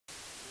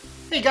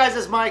Hey guys,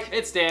 it's Mike.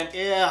 It's Dan.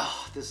 Yeah,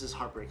 this is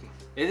heartbreaking.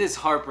 It is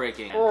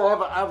heartbreaking.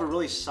 Oh, I have a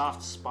really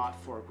soft spot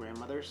for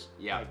grandmothers.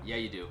 Yeah, like yeah,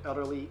 you do.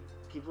 elderly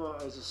people.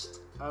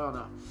 I don't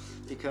know,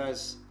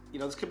 because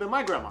this could be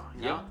my grandma.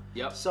 You know?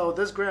 Yep. So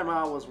this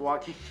grandma was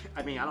walking.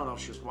 I mean, I don't know if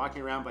she was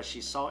walking around, but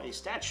she saw a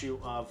statue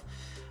of.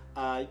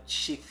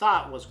 She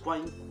thought was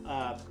Guan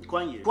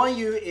Yu. Guan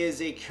Yu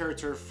is a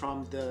character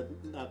from the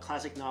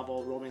classic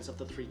novel Romance of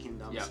the Three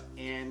Kingdoms,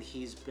 and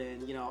he's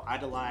been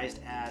idolized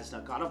as the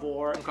god of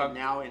war. Okay. And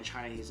now in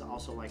China, he's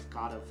also like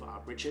god of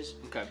riches.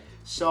 Okay.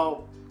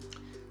 So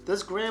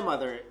this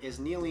grandmother is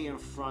kneeling in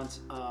front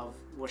of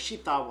what she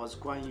thought was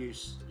Guan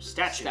Yu's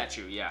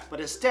statue. Yeah.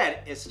 But instead,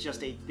 it's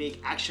just a big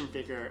action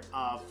figure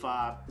of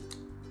a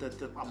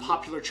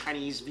popular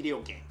Chinese video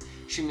game.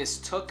 She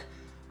mistook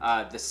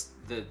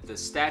the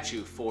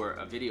statue for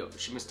a video.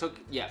 She mistook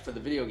for the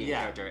video game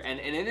character, and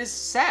it is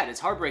sad. It's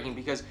heartbreaking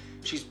because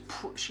she's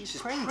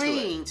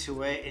praying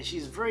to it, and she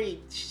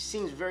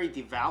seems very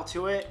devout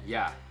to it.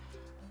 Yeah.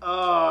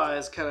 Oh,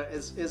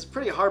 it's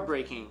pretty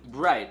heartbreaking.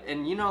 Right,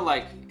 and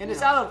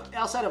it's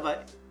outside of an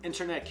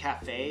internet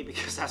cafe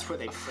because that's where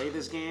they play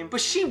this game.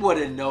 But she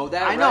wouldn't know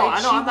that. I know.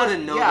 She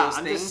wouldn't know those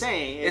I'm things. Just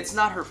saying, it's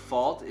not her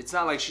fault. It's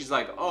not like she's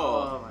like,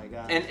 oh my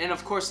god. And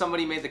of course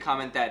somebody made the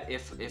comment that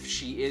if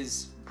she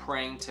is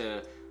praying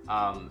to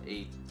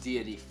a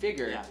deity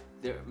figure,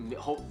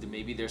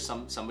 maybe there's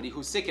somebody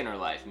who's sick in her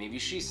life. Maybe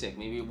she's sick.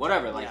 Maybe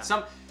whatever. Like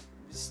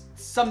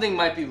something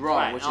might be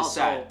wrong, which is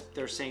sad.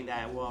 They're saying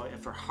that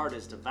if her heart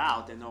is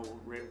devout, then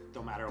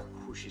no matter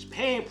who she's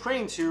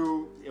praying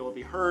to, it will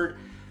be heard.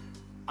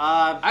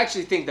 I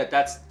actually think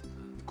that's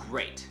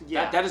great.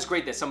 Yeah. That is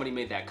great that somebody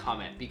made that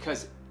comment,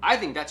 because I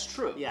think that's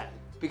true. Yeah.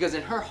 Because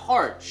in her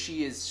heart,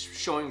 she is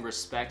showing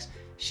respect.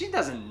 She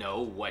doesn't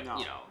know what,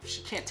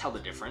 she can't tell the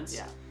difference.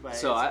 Yeah. But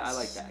so I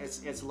like that.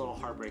 It's a little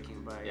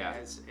heartbreaking, but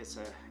it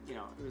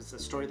was a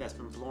story that's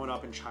been blown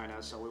up in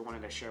China, so we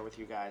wanted to share with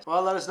you guys.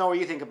 Well, let us know what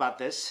you think about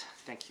this.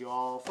 Thank you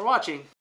all for watching.